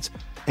defense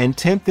and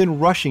 10th in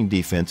rushing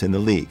defense in the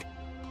league.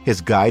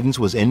 His guidance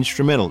was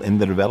instrumental in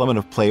the development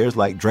of players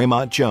like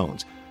Draymond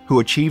Jones, who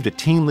achieved a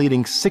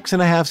team-leading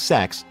 6.5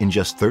 sacks in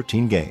just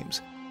 13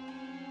 games.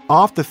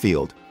 Off the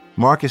field,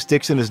 Marcus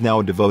Dixon is now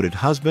a devoted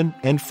husband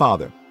and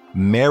father,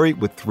 married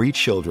with 3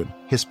 children.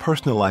 His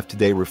personal life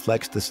today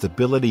reflects the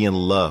stability and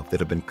love that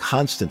have been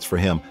constants for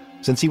him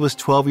since he was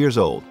 12 years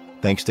old,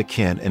 thanks to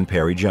Ken and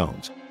Perry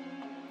Jones.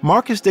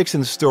 Marcus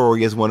Dixon's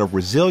story is one of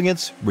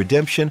resilience,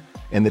 redemption,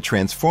 and the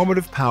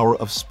transformative power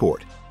of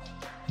sport.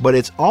 But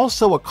it's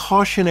also a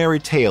cautionary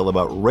tale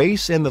about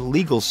race and the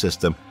legal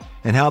system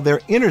and how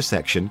their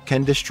intersection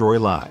can destroy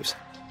lives.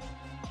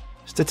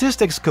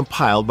 Statistics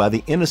compiled by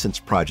the Innocence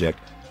Project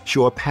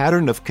show a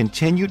pattern of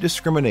continued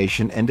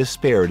discrimination and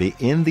disparity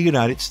in the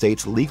United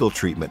States legal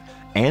treatment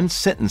and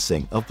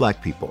sentencing of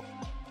Black people.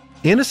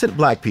 Innocent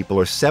Black people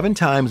are 7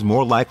 times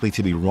more likely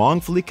to be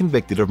wrongfully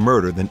convicted of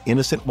murder than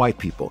innocent white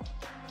people.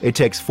 It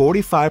takes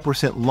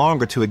 45%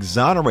 longer to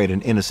exonerate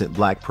an innocent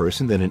Black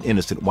person than an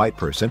innocent white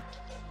person,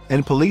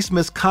 and police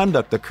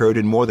misconduct occurred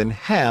in more than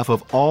half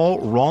of all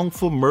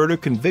wrongful murder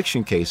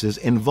conviction cases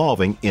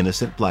involving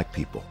innocent Black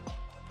people.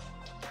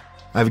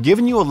 I've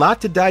given you a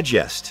lot to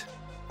digest.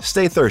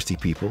 Stay thirsty,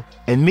 people,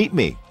 and meet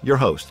me, your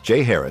host,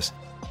 Jay Harris,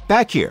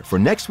 back here for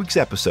next week's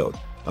episode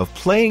of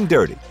Playing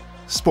Dirty: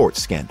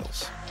 Sports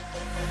Scandals.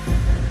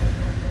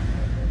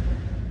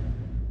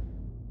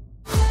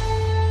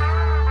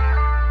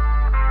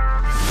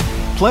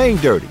 Playing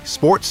Dirty: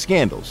 Sports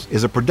Scandals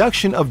is a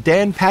production of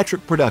Dan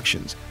Patrick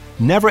Productions,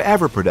 Never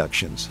Ever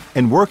Productions,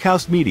 and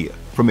Workhouse Media,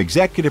 from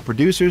executive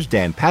producers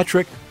Dan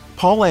Patrick,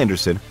 Paul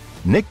Anderson,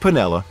 Nick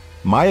Piniella,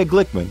 Maya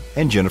Glickman,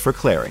 and Jennifer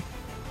Clary.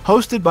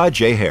 Hosted by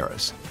Jay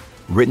Harris.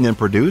 Written and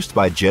produced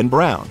by Jen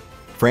Brown,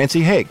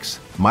 Francie Hakes,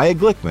 Maya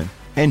Glickman,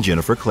 and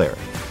Jennifer Clary.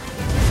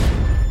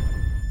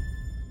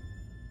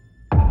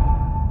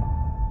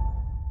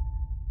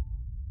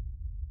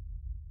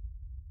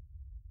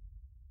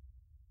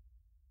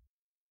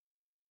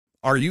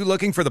 Are you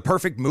looking for the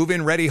perfect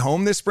move-in ready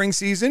home this spring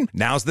season?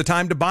 Now's the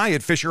time to buy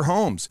at Fisher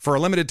Homes. For a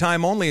limited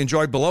time only,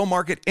 enjoy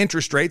below-market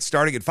interest rates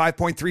starting at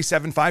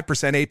 5.375%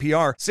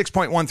 APR,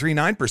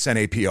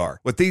 6.139% APR.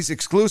 With these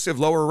exclusive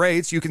lower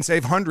rates, you can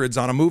save hundreds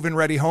on a move-in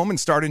ready home and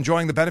start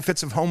enjoying the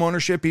benefits of home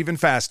ownership even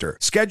faster.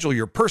 Schedule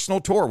your personal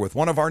tour with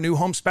one of our new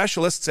home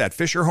specialists at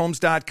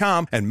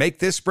FisherHomes.com and make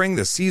this spring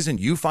the season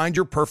you find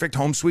your perfect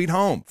home sweet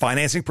home.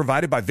 Financing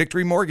provided by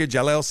Victory Mortgage,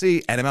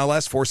 LLC,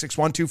 NMLS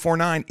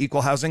 461249,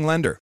 Equal Housing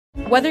Lender.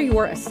 Whether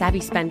you're a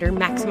savvy spender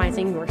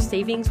maximizing your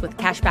savings with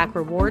cashback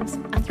rewards,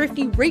 a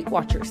thrifty rate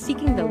watcher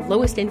seeking the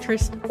lowest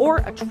interest, or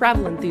a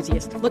travel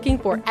enthusiast looking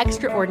for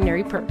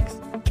extraordinary perks,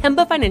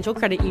 Kemba Financial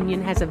Credit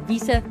Union has a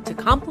visa to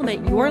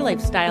complement your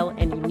lifestyle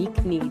and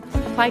unique needs.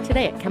 Apply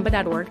today at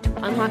Kemba.org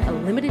to unlock a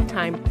limited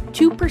time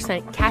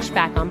 2% cash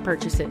back on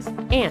purchases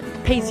and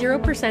pay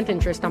 0%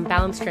 interest on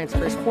balance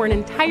transfers for an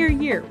entire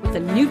year with a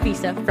new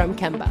visa from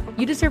Kemba.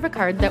 You deserve a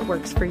card that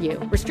works for you.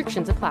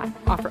 Restrictions apply.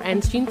 Offer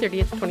ends June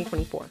 30th,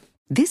 2024.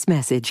 This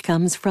message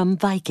comes from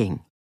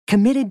Viking,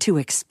 committed to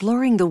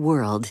exploring the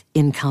world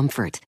in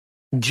comfort.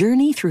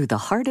 Journey through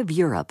the heart of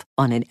Europe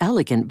on an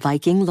elegant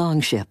Viking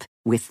longship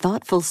with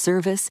thoughtful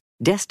service,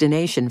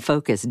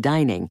 destination-focused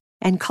dining,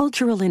 and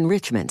cultural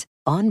enrichment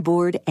on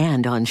board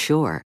and on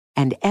shore.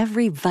 And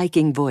every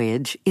Viking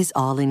voyage is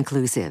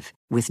all-inclusive,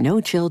 with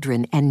no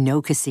children and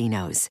no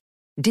casinos.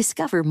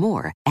 Discover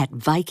more at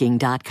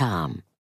Viking.com.